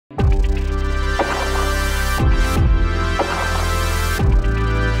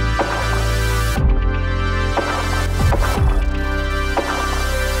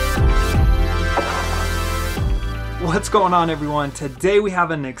going on, everyone? Today we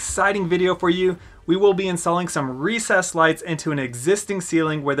have an exciting video for you. We will be installing some recessed lights into an existing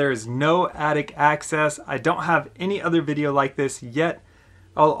ceiling where there is no attic access. I don't have any other video like this yet.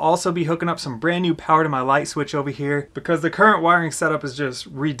 I'll also be hooking up some brand new power to my light switch over here because the current wiring setup is just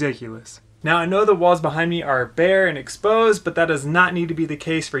ridiculous. Now I know the walls behind me are bare and exposed, but that does not need to be the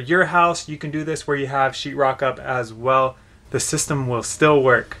case for your house. You can do this where you have sheetrock up as well. The system will still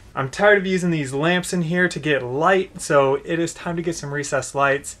work. I'm tired of using these lamps in here to get light, so it is time to get some recessed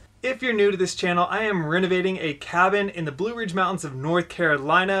lights. If you're new to this channel, I am renovating a cabin in the Blue Ridge Mountains of North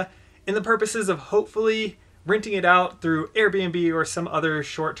Carolina in the purposes of hopefully renting it out through Airbnb or some other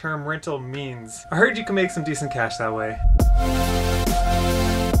short-term rental means. I heard you can make some decent cash that way.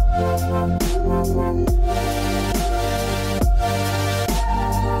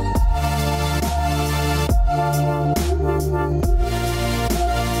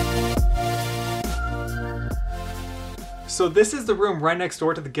 So this is the room right next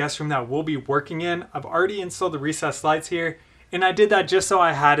door to the guest room that we'll be working in. I've already installed the recessed lights here, and I did that just so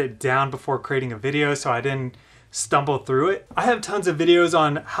I had it down before creating a video so I didn't stumble through it. I have tons of videos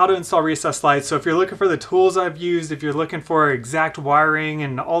on how to install recessed lights, so if you're looking for the tools I've used, if you're looking for exact wiring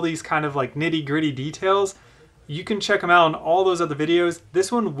and all these kind of like nitty-gritty details, you can check them out on all those other videos.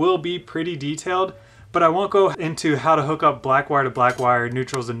 This one will be pretty detailed, but I won't go into how to hook up black wire to black wire,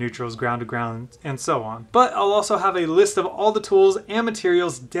 neutrals to neutrals, ground to ground, and so on. But I'll also have a list of all the tools and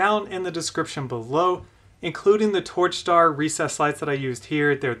materials down in the description below, including the Torch Star recessed lights that I used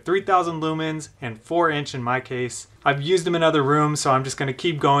here. They're 3000 lumens and 4" in my case. I've used them in other rooms, so I'm just gonna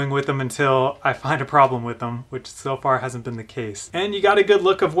keep going with them until I find a problem with them, which so far hasn't been the case. And you got a good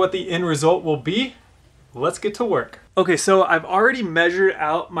look of what the end result will be. Let's get to work. Okay, so I've already measured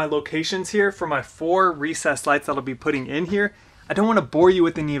out my locations here for my 4 recessed lights that I'll be putting in here. I don't want to bore you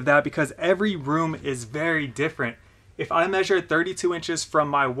with any of that because every room is very different. If I measure 32 inches from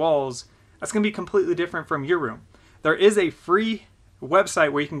my walls, that's going to be completely different from your room. There is a free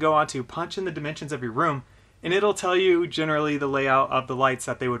website where you can go on to punch in the dimensions of your room, and it'll tell you generally the layout of the lights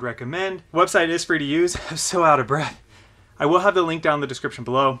that they would recommend. The website is free to use. I'm so out of breath. I will have the link down in the description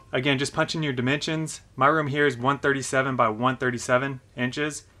below. Again, just punch in your dimensions. My room here is 137 by 137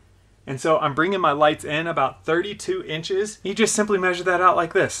 inches. And so I'm bringing my lights in about 32 inches. You just simply measure that out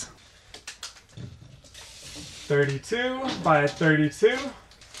like this. 32 by 32.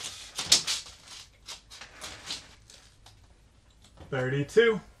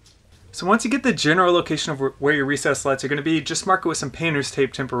 32. So once you get the general location of where your recessed lights are going to be, just mark it with some painter's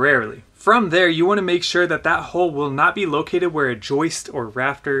tape temporarily. From there, you want to make sure that that hole will not be located where a joist or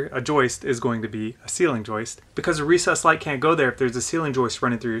rafter, a joist is going to be a ceiling joist, because a recessed light can't go there if there's a ceiling joist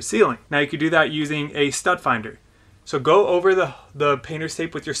running through your ceiling. Now you could do that using a stud finder. So go over the painter's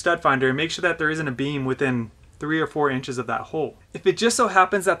tape with your stud finder and make sure that there isn't a beam within 3 or 4 inches of that hole. If it just so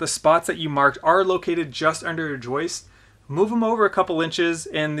happens that the spots that you marked are located just under your joist, move them over a couple inches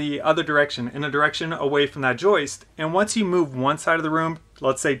in the other direction, in a direction away from that joist. And once you move one side of the room,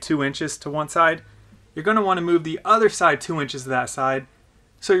 let's say 2 inches to one side, you're going to want to move the other side 2 inches to that side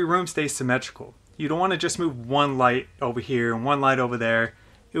so your room stays symmetrical. You don't want to just move one light over here and one light over there.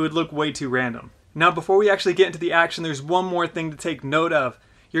 It would look way too random. Now before we actually get into the action, there's one more thing to take note of.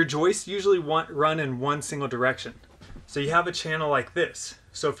 Your joists usually run in one single direction. So you have a channel like this.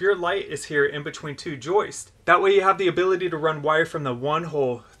 So if your light is here in between 2 joists, that way you have the ability to run wire from the one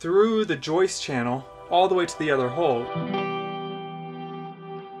hole through the joist channel all the way to the other hole.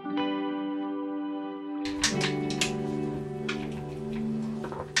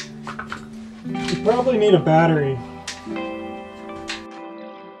 You probably need a battery.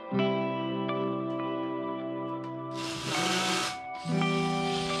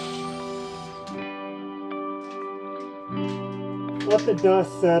 Let the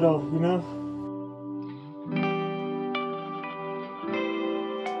dust settle, you know?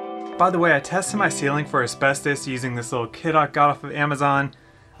 By the way, I tested my ceiling for asbestos using this little kit I got off of Amazon.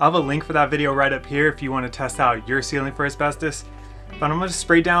 I'll have a link for that video right up here if you want to test out your ceiling for asbestos. But I'm going to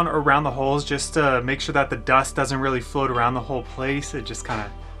spray down around the holes just to make sure that the dust doesn't really float around the whole place. It just kind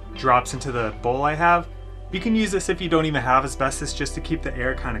of drops into the bowl I have. You can use this if you don't even have asbestos, just to keep the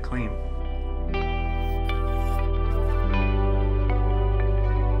air kind of clean.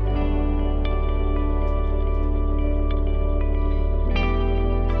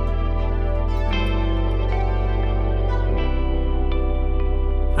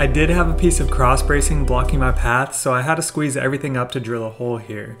 I did have a piece of cross bracing blocking my path, so I had to squeeze everything up to drill a hole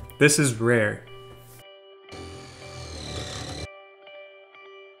here. This is rare.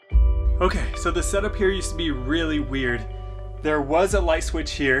 Okay, so the setup here used to be really weird. There was a light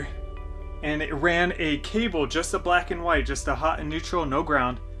switch here, and it ran a cable, just a black and white, just a hot and neutral, no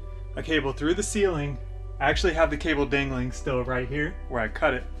ground, a cable through the ceiling. I actually have the cable dangling still right here where I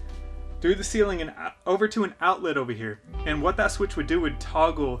cut it, through the ceiling and over to an outlet over here. And what that switch would do would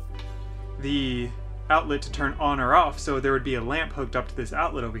toggle the outlet to turn on or off, so there would be a lamp hooked up to this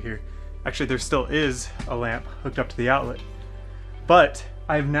outlet over here. Actually, there still is a lamp hooked up to the outlet, but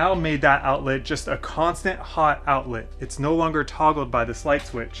I've now made that outlet just a constant hot outlet. It's no longer toggled by this light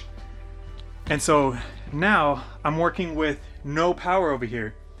switch. And so now I'm working with no power over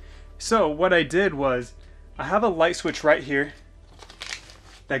here. So what I did was, I have a light switch right here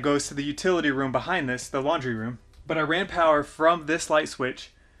that goes to the utility room behind this, the laundry room, but I ran power from this light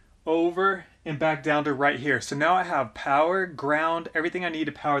switch over and back down to right here. So now I have power, ground, everything I need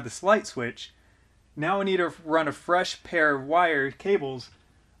to power this light switch. Now I need to run a fresh pair of wire cables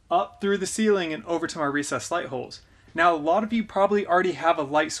up through the ceiling and over to my recessed light holes. Now a lot of you probably already have a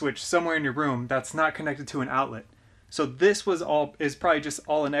light switch somewhere in your room that's not connected to an outlet. So this is probably just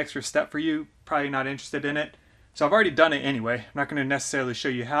all an extra step for you, probably not interested in it. So I've already done it anyway. I'm not going to necessarily show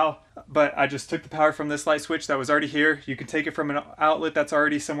you how, but I just took the power from this light switch that was already here. You can take it from an outlet that's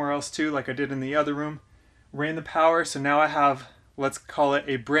already somewhere else too, like I did in the other room. Ran the power, so now I have, let's call it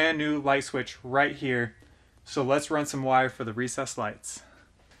a brand new light switch right here. So let's run some wire for the recessed lights.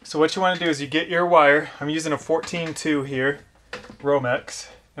 So what you want to do is you get your wire. I'm using a 14-2 here, Romex,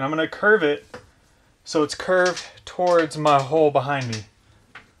 and I'm going to curve it so it's curved towards my hole behind me.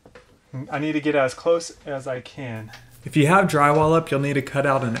 I need to get as close as I can. If you have drywall up, you'll need to cut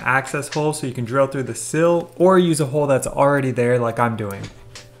out an access hole so you can drill through the sill, or use a hole that's already there like I'm doing.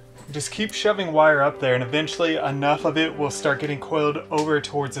 Just keep shoving wire up there and eventually enough of it will start getting coiled over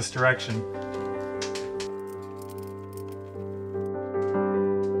towards this direction.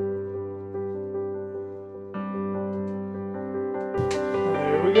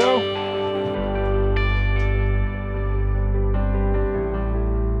 There we go.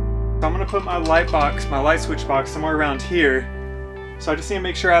 I'm gonna put my light switch box somewhere around here. So I just need to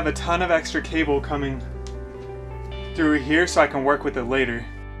make sure I have a ton of extra cable coming through here so I can work with it later.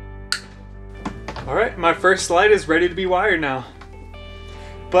 All right, my first light is ready to be wired now.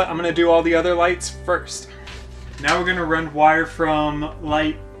 But I'm gonna do all the other lights first. Now we're gonna run wire from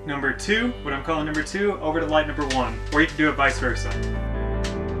light number 2, what I'm calling number 2, over to light number 1, or you can do it vice versa.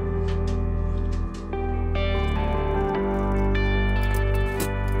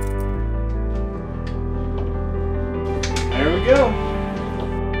 There we go.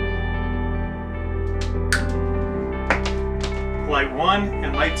 Light 1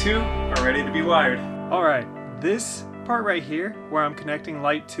 and light 2 are ready to be wired. All right, this part right here, where I'm connecting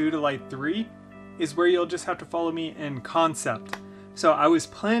light 2 to light 3, is where you'll just have to follow me in concept. So I was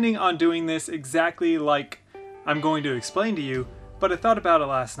planning on doing this exactly like I'm going to explain to you, but I thought about it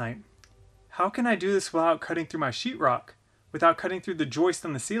last night. How can I do this without cutting through my sheetrock, without cutting through the joist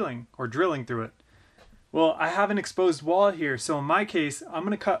on the ceiling, or drilling through it? Well, I have an exposed wall here, so in my case, I'm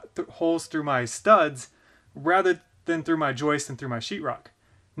going to cut holes through my studs rather than through my joist and through my sheetrock.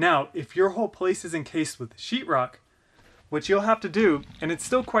 Now, if your whole place is encased with sheetrock, what you'll have to do, and it's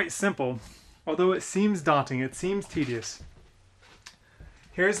still quite simple, although it seems daunting, it seems tedious.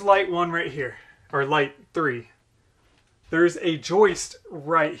 Here's light 1 right here, or light 3. There's a joist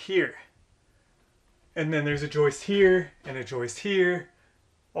right here. And then there's a joist here, and a joist here,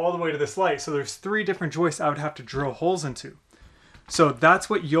 all the way to this light. So there's 3 different joists I would have to drill holes into. So that's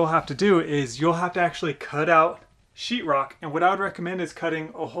what you'll have to do, is you'll have to actually cut out sheetrock. And what I would recommend is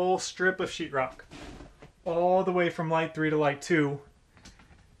cutting a whole strip of sheetrock all the way from light 3 to light 2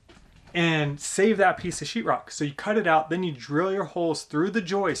 and save that piece of sheetrock. So you cut it out, then you drill your holes through the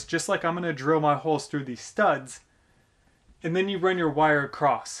joist, just like I'm going to drill my holes through these studs, and then you run your wire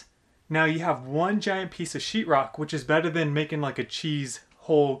across. Now you have one giant piece of sheetrock, which is better than making like a cheese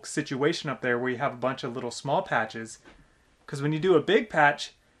hole situation up there where you have a bunch of little small patches, because when you do a big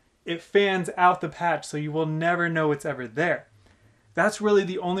patch, it fans out the patch, so you will never know it's ever there. That's really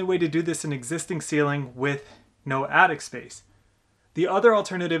the only way to do this in existing ceiling with no attic space. The other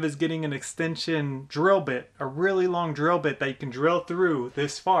alternative is getting an extension drill bit, a really long drill bit that you can drill through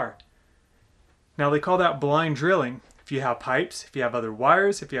this far. Now they call that blind drilling. If you have pipes, if you have other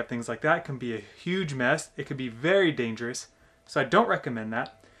wires, if you have things like that, it can be a huge mess. It can be very dangerous. So I don't recommend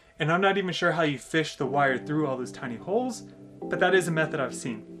that. And I'm not even sure how you fish the wire through all those tiny holes, but that is a method I've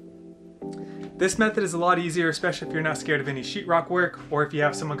seen. This method is a lot easier, especially if you're not scared of any sheetrock work, or if you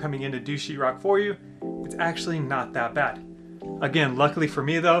have someone coming in to do sheetrock for you. It's actually not that bad. Again, luckily for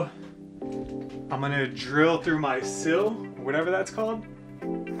me though, I'm gonna drill through my sill, whatever that's called,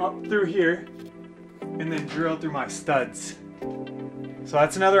 up through here, and then drill through my studs. So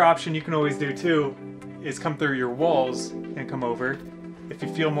that's another option you can always do too, is come through your walls and come over if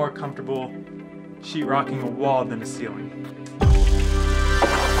you feel more comfortable sheetrocking a wall than a ceiling.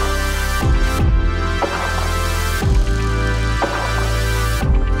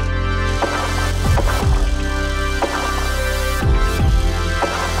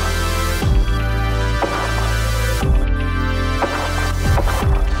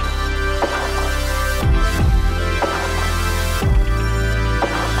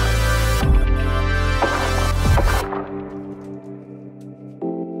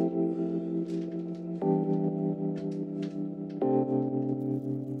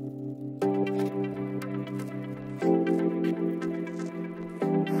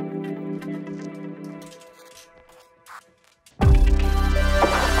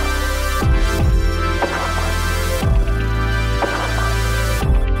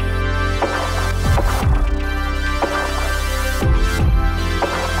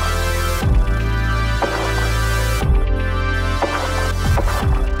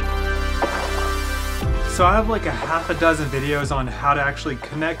 So I have like a half a dozen videos on how to actually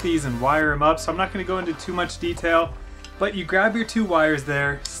connect these and wire them up, so I'm not going to go into too much detail, but you grab your two wires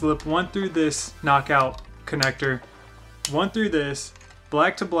there, slip one through this knockout connector, one through this,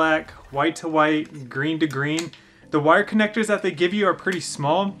 black to black, white to white, green to green. The wire connectors that they give you are pretty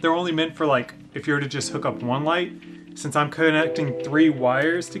small. They're only meant for like if you were to just hook up one light. Since I'm connecting 3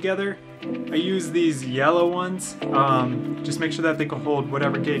 wires together, I use these yellow ones. Just make sure that they can hold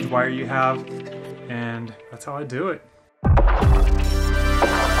whatever gauge wire you have. And that's how I do it.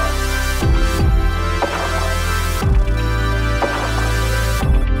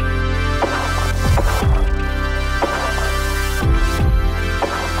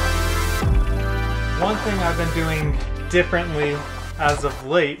 One thing I've been doing differently as of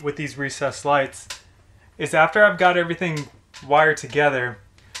late with these recessed lights is after I've got everything wired together,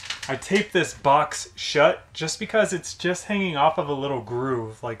 I tape this box shut just because it's just hanging off of a little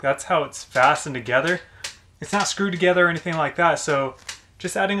groove. Like that's how it's fastened together. It's not screwed together or anything like that. So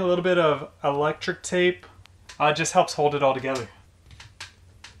just adding a little bit of electric tape just helps hold it all together.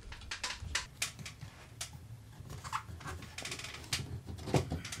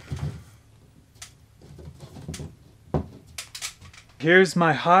 Here's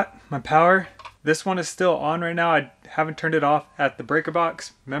my power. This one is still on right now. I haven't turned it off at the breaker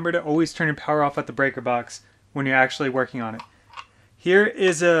box. Remember to always turn your power off at the breaker box when you're actually working on it. Here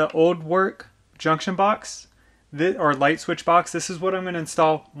is a old work junction box or light switch box. This is what I'm going to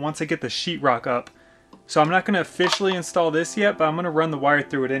install once I get the sheetrock up. So I'm not going to officially install this yet, but I'm going to run the wire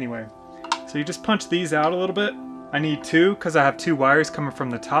through it anyway. So you just punch these out a little bit. I need 2 because I have 2 wires coming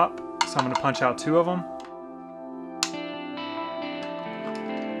from the top. So I'm going to punch out 2 of them.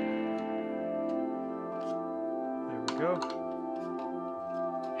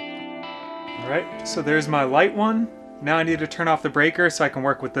 Alright, so there's my light one. Now I need to turn off the breaker so I can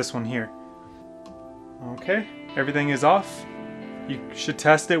work with this one here. Okay, everything is off. You should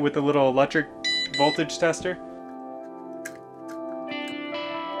test it with a little electric voltage tester.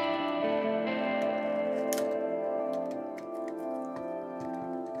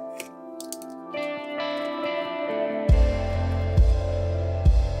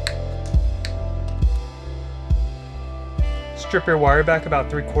 Strip your wire back about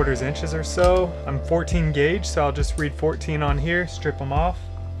 3/4 inches or so. I'm 14 gauge, so I'll just read 14 on here, strip them off.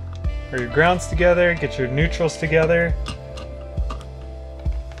 Or your grounds together, get your neutrals together.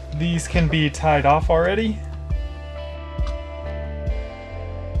 These can be tied off already.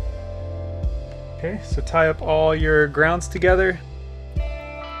 Okay, so tie up all your grounds together.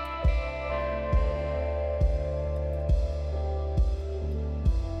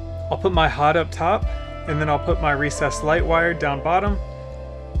 I'll put my hot up top, and then I'll put my recessed light wire down bottom,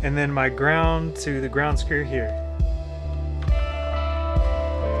 and then my ground to the ground screw here.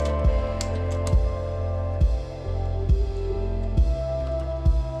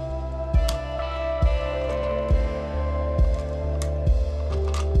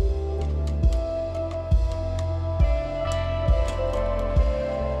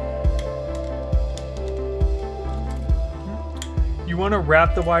 You want to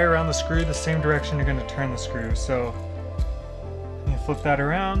wrap the wire around the screw the same direction you're going to turn the screw. So you flip that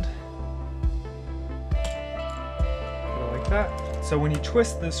around, go like that. So when you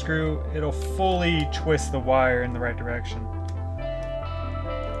twist the screw, it'll fully twist the wire in the right direction.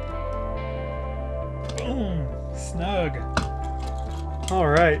 Boom, snug. All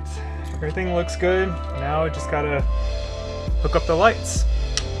right, everything looks good. Now I just gotta hook up the lights.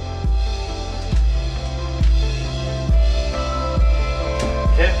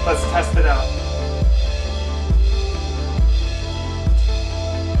 Okay, let's test it out.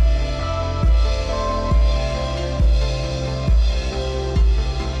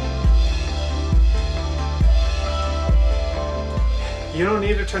 don't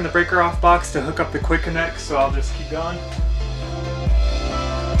need to turn the breaker off box to hook up the quick connect, so I'll just keep going.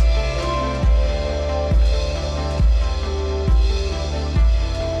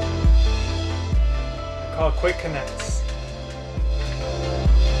 I call it quick connects.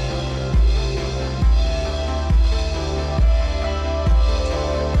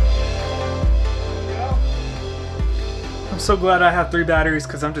 I'm so glad I have 3 batteries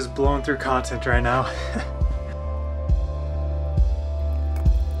because I'm just blowing through content right now.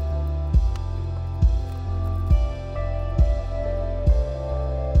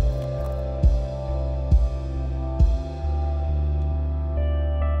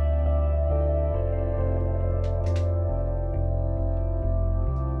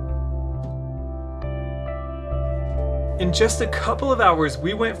 In just a couple of hours,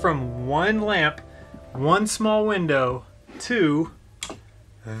 we went from 1 lamp, 1 small window, to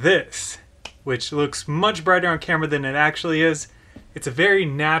this, which looks much brighter on camera than it actually is. It's a very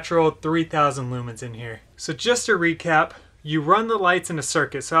natural 3000 lumens in here. So just to recap, you run the lights in a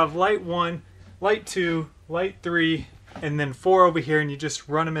circuit. So I have light 1, light 2, light 3, and then 4 over here, and you just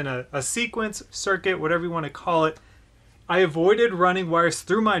run them in a sequence, circuit, whatever you want to call it. I avoided running wires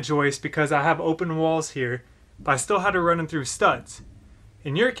through my joist because I have open walls here, but I still had to run them through studs.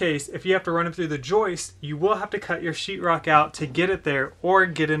 In your case, if you have to run them through the joist, you will have to cut your sheetrock out to get it there, or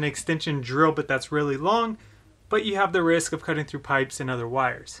get an extension drill, but that's really long, but you have the risk of cutting through pipes and other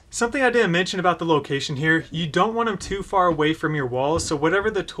wires. Something I didn't mention about the location here, you don't want them too far away from your walls, so whatever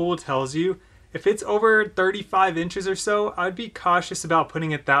the tool tells you, if it's over 35 inches or so, I'd be cautious about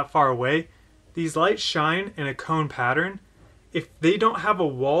putting it that far away. These lights shine in a cone pattern. If they don't have a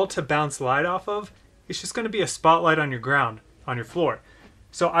wall to bounce light off of, it's just going to be a spotlight on your ground, on your floor.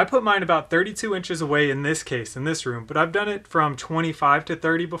 So I put mine about 32 inches away in this case, in this room, but I've done it from 25 to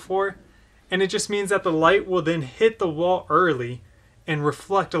 30 before, and it just means that the light will then hit the wall early and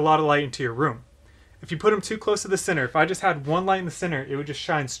reflect a lot of light into your room. If you put them too close to the center, if I just had 1 light in the center, it would just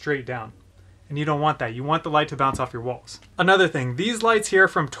shine straight down. And you don't want that. You want the light to bounce off your walls. Another thing, these lights here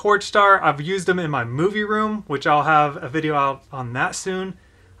from Torchstar, I've used them in my movie room, which I'll have a video out on that soon.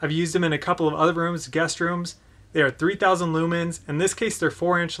 I've used them in a couple of other rooms, guest rooms. They are 3000 lumens. In this case, they're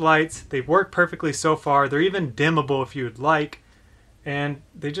 4-inch lights. They work perfectly so far. They're even dimmable if you would like. And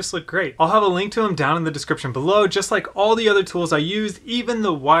they just look great. I'll have a link to them down in the description below, just like all the other tools I used, even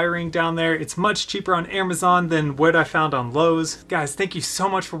the wiring down there. It's much cheaper on Amazon than what I found on Lowe's. Guys, thank you so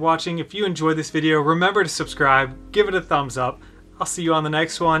much for watching. If you enjoyed this video, remember to subscribe, give it a thumbs up. I'll see you on the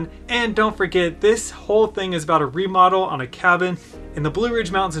next one. And don't forget, this whole thing is about a remodel on a cabin in the Blue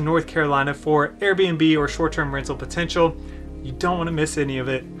Ridge Mountains in North Carolina for Airbnb or short-term rental potential. You don't want to miss any of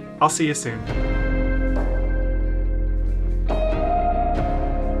it. I'll see you soon.